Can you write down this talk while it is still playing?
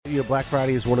Black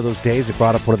Friday is one of those days. It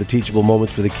brought up one of the teachable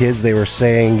moments for the kids. They were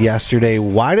saying yesterday,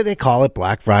 why do they call it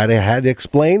Black Friday? I had to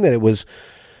explain that it was,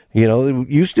 it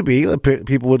used to be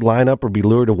people would line up or be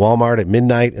lured to Walmart at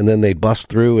midnight, and then they'd bust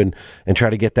through and try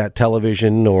to get that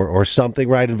television or something,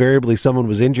 right? Invariably, someone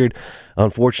was injured.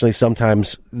 Unfortunately,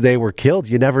 sometimes they were killed.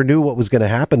 You never knew what was going to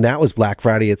happen. That was Black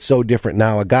Friday. It's so different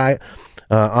now. A guy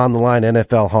on the line,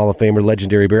 NFL Hall of Famer,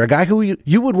 legendary bear, a guy who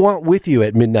you would want with you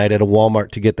at midnight at a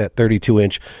Walmart to get that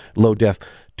 32-inch low-def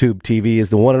tube TV is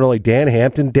the one and only Dan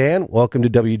Hampton. Dan, welcome to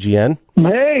WGN.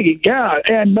 Hey, yeah,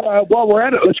 and while we're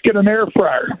at it, let's get an air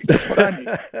fryer. That's what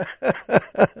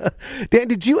I need. Dan,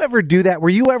 did you ever do that? Were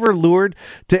you ever lured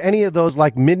to any of those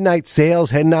like midnight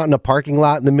sales, heading out in a parking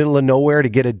lot in the middle of nowhere to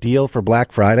get a deal for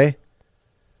Black Friday?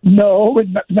 No,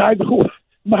 neither.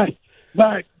 My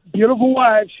beautiful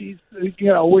wife, she's,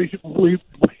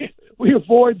 we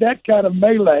avoid that kind of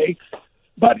melee.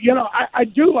 But, I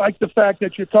do like the fact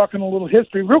that you're talking a little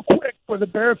history. Real quick, for the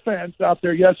Bear fans out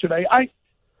there yesterday,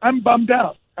 I'm bummed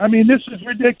out. I mean, this is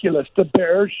ridiculous. The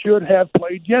Bears should have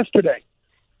played yesterday.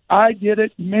 I did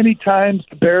it many times.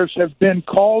 The Bears have been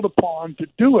called upon to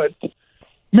do it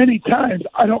many times.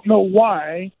 I don't know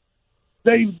why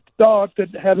they thought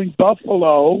that having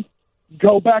Buffalo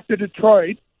go back to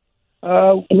Detroit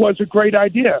was a great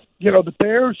idea. The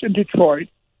Bears in Detroit,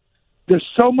 there's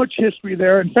so much history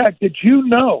there. In fact, did you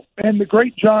know, and the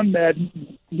great John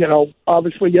Madden,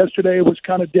 obviously yesterday was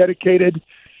kind of dedicated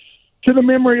to the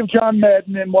memory of John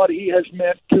Madden and what he has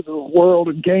meant to the world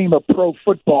and game of pro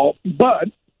football. But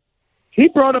he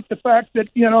brought up the fact that,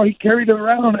 he carried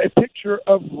around a picture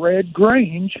of Red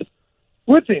Grange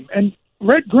with him. And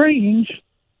Red Grange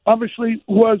obviously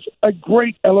was a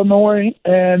great Illinois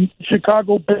and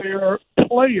Chicago Bear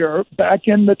player back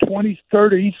in the 20s,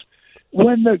 30s,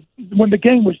 when the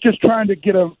game was just trying to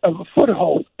get a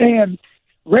foothold. And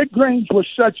Red Grange was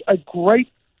such a great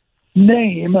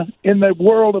name in the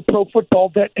world of pro football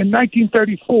that in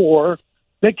 1934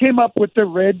 they came up with the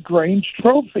Red Grange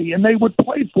Trophy, and they would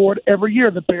play for it every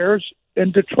year, the Bears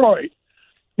in Detroit.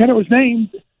 And it was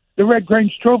named the Red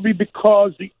Grange Trophy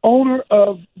because the owner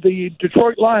of the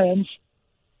Detroit Lions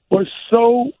was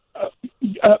so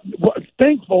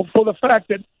thankful for the fact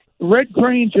that Red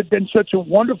Grange had been such a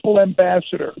wonderful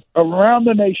ambassador around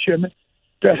the nation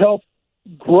to help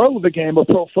grow the game of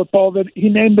pro football that he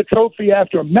named the trophy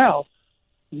after him. Now,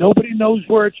 nobody knows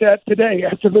where it's at today.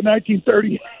 After the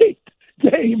 1938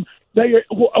 game, they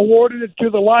awarded it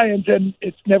to the Lions, and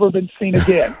it's never been seen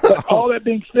again. But all that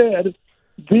being said,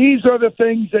 these are the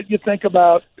things that you think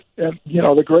about,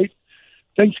 the great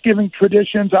Thanksgiving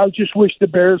traditions. I just wish the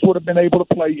Bears would have been able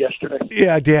to play yesterday.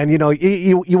 Yeah, Dan,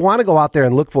 you want to go out there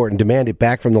and look for it and demand it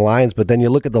back from the Lions, but then you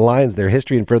look at the Lions, their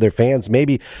history, and for their fans,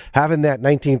 maybe having that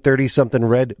 1930-something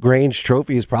Red Grange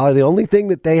Trophy is probably the only thing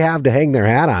that they have to hang their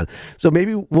hat on. So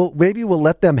maybe we'll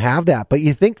let them have that. But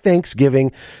you think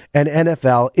Thanksgiving and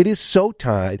NFL, it is so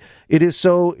tied. It is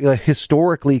so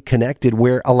historically connected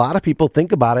where a lot of people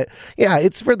think about it. Yeah,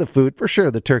 it's for the food, for sure,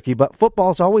 the turkey, but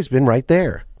football's always been right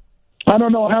there. I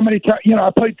don't know how many times, I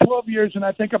played 12 years, and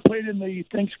I think I played in the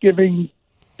Thanksgiving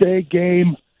Day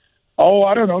game,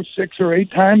 6 or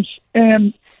 8 times.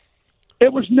 And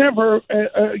it was never,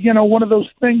 one of those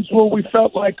things where we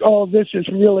felt like, this is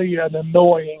really an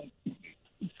annoying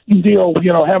deal,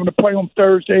 having to play on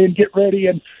Thursday and get ready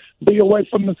and be away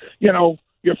from,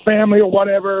 your family or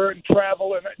whatever and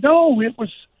travel. And no, it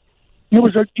was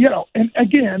and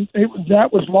again,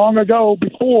 that was long ago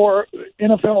before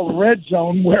NFL Red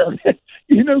Zone, where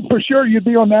for sure you'd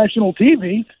be on national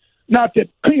TV. Not that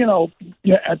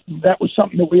that was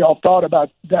something that we all thought about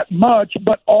that much,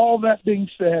 but all that being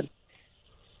said,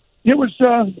 it was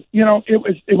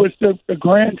the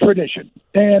grand tradition.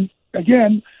 And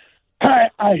again,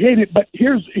 I hate it, but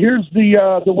here's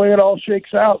the way it all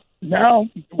shakes out. Now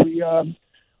we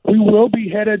will be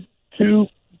headed to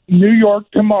New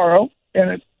York tomorrow.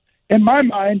 And in my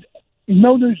mind,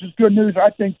 no news is good news. I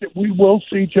think that we will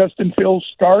see Justin Fields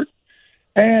start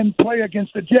and play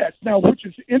against the Jets. Now, which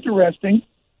is interesting,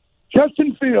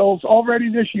 Justin Fields already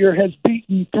this year has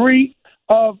beaten 3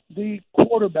 of the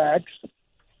quarterbacks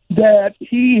that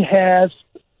he has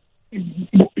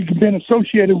been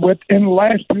associated with in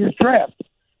last year's draft.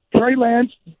 Trey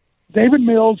Lance, David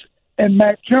Mills, and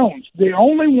Mac Jones. The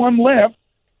only one left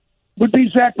would be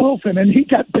Zach Wilson, and he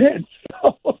got benched.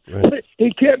 So right.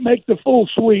 He can't make the full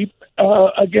sweep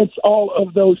against all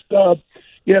of those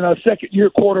second-year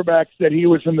quarterbacks that he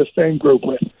was in the same group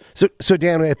with. So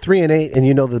Dan, at 3-8,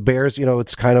 and the Bears,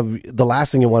 it's kind of the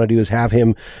last thing you want to do is have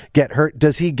him get hurt.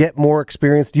 Does he get more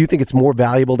experience? Do you think it's more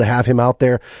valuable to have him out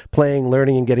there playing,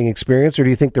 learning, and getting experience, or do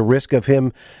you think the risk of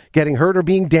him getting hurt or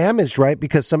being damaged, right?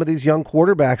 Because some of these young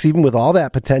quarterbacks, even with all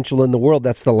that potential in the world,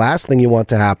 that's the last thing you want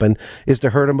to happen is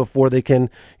to hurt them before they can,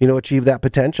 achieve that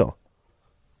potential.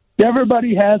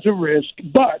 Everybody has a risk,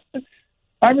 but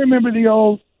I remember the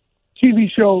old TV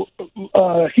show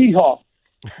Hee Haw.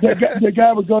 The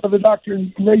guy would go to the doctor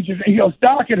and raise his. He goes,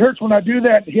 "Doc, it hurts when I do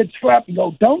that." And he'd slap and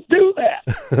go, "Don't do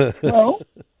that." Well,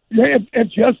 if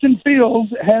Justin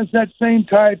Fields has that same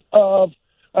type of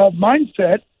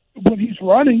mindset when he's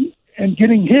running and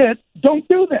getting hit, don't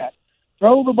do that.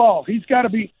 Throw the ball. He's got to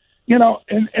be,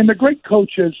 and the great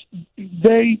coaches,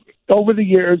 they over the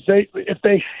years, if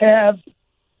they have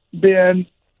been,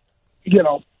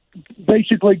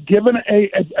 basically given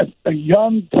a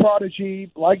young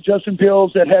prodigy like Justin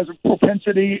Fields that has a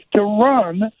propensity to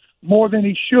run more than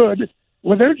he should,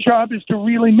 well, their job is to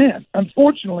reel him in.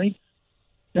 Unfortunately,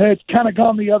 it's kind of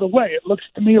gone the other way. It looks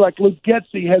to me like Luke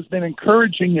Getsy has been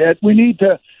encouraging it. We need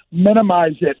to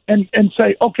minimize it and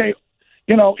say, okay,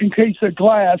 in case of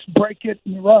glass, break it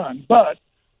and run. But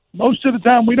most of the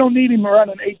time, we don't need him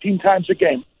running 18 times a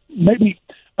game. Maybe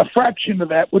a fraction of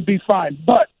that would be fine.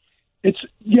 But it's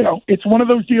one of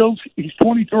those deals. He's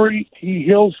 23. He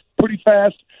heals pretty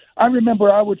fast. I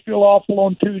remember I would feel awful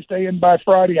on Tuesday, and by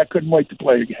Friday I couldn't wait to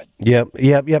play again.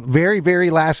 Yep. Very, very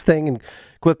last thing, and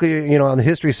quickly, on the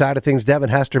history side of things, Devin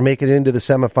Hester make it into the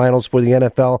semifinals for the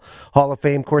NFL Hall of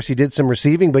Fame. Of course, he did some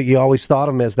receiving, but you always thought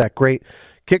of him as that great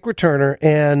kick returner.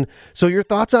 And so your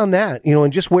thoughts on that,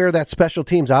 and just where that special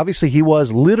teams, obviously he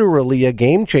was literally a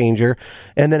game changer,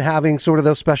 and then having sort of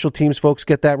those special teams folks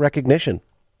get that recognition.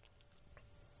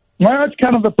 Well, it's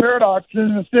kind of a paradox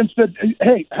in the sense that,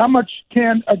 hey, how much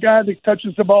can a guy that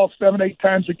touches the ball 7-8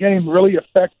 times a game really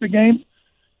affect the game?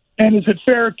 And is it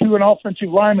fair to an offensive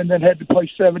lineman that had to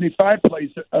play 75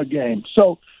 plays a game?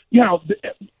 So,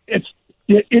 it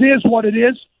is what it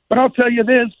is. But I'll tell you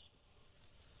this.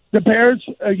 The Bears,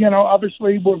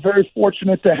 obviously were very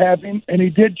fortunate to have him, and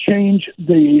he did change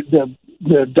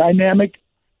the dynamic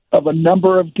of a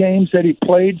number of games that he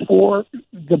played for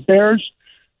the Bears.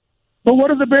 But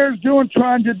what are the Bears doing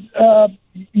trying to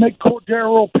make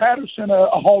Cordero Patterson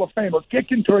a Hall of Famer,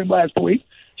 kicking to him last week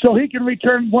so he can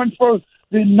return one for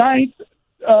the ninth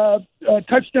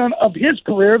touchdown of his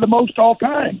career, the most all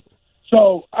time.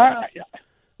 So,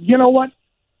 you know what?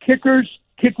 Kickers,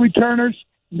 kick returners,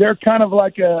 they're kind of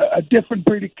like a different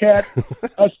breed of cat.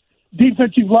 Us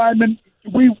defensive linemen,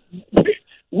 we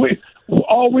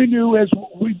all we knew is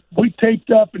we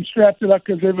taped up and strapped it up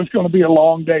because it was going to be a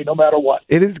long day no matter what.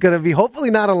 It is going to be hopefully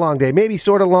not a long day, maybe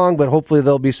sort of long, but hopefully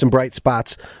there'll be some bright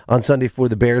spots on Sunday for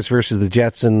the Bears versus the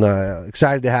Jets. And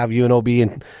excited to have you and OB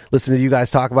and listen to you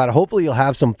guys talk about it. Hopefully you'll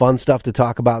have some fun stuff to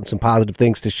talk about and some positive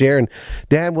things to share. And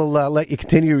Dan, we'll let you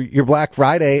continue your Black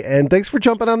Friday. And thanks for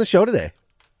jumping on the show today.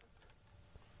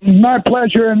 My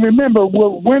pleasure. And remember, we're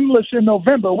winless in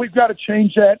November. We've got to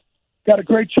change that. Got a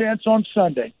great chance on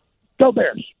Sunday. Go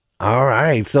Bears. All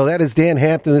right. So that is Dan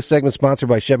Hampton. This segment sponsored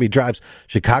by Chevy Drives,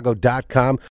 Chicago.com.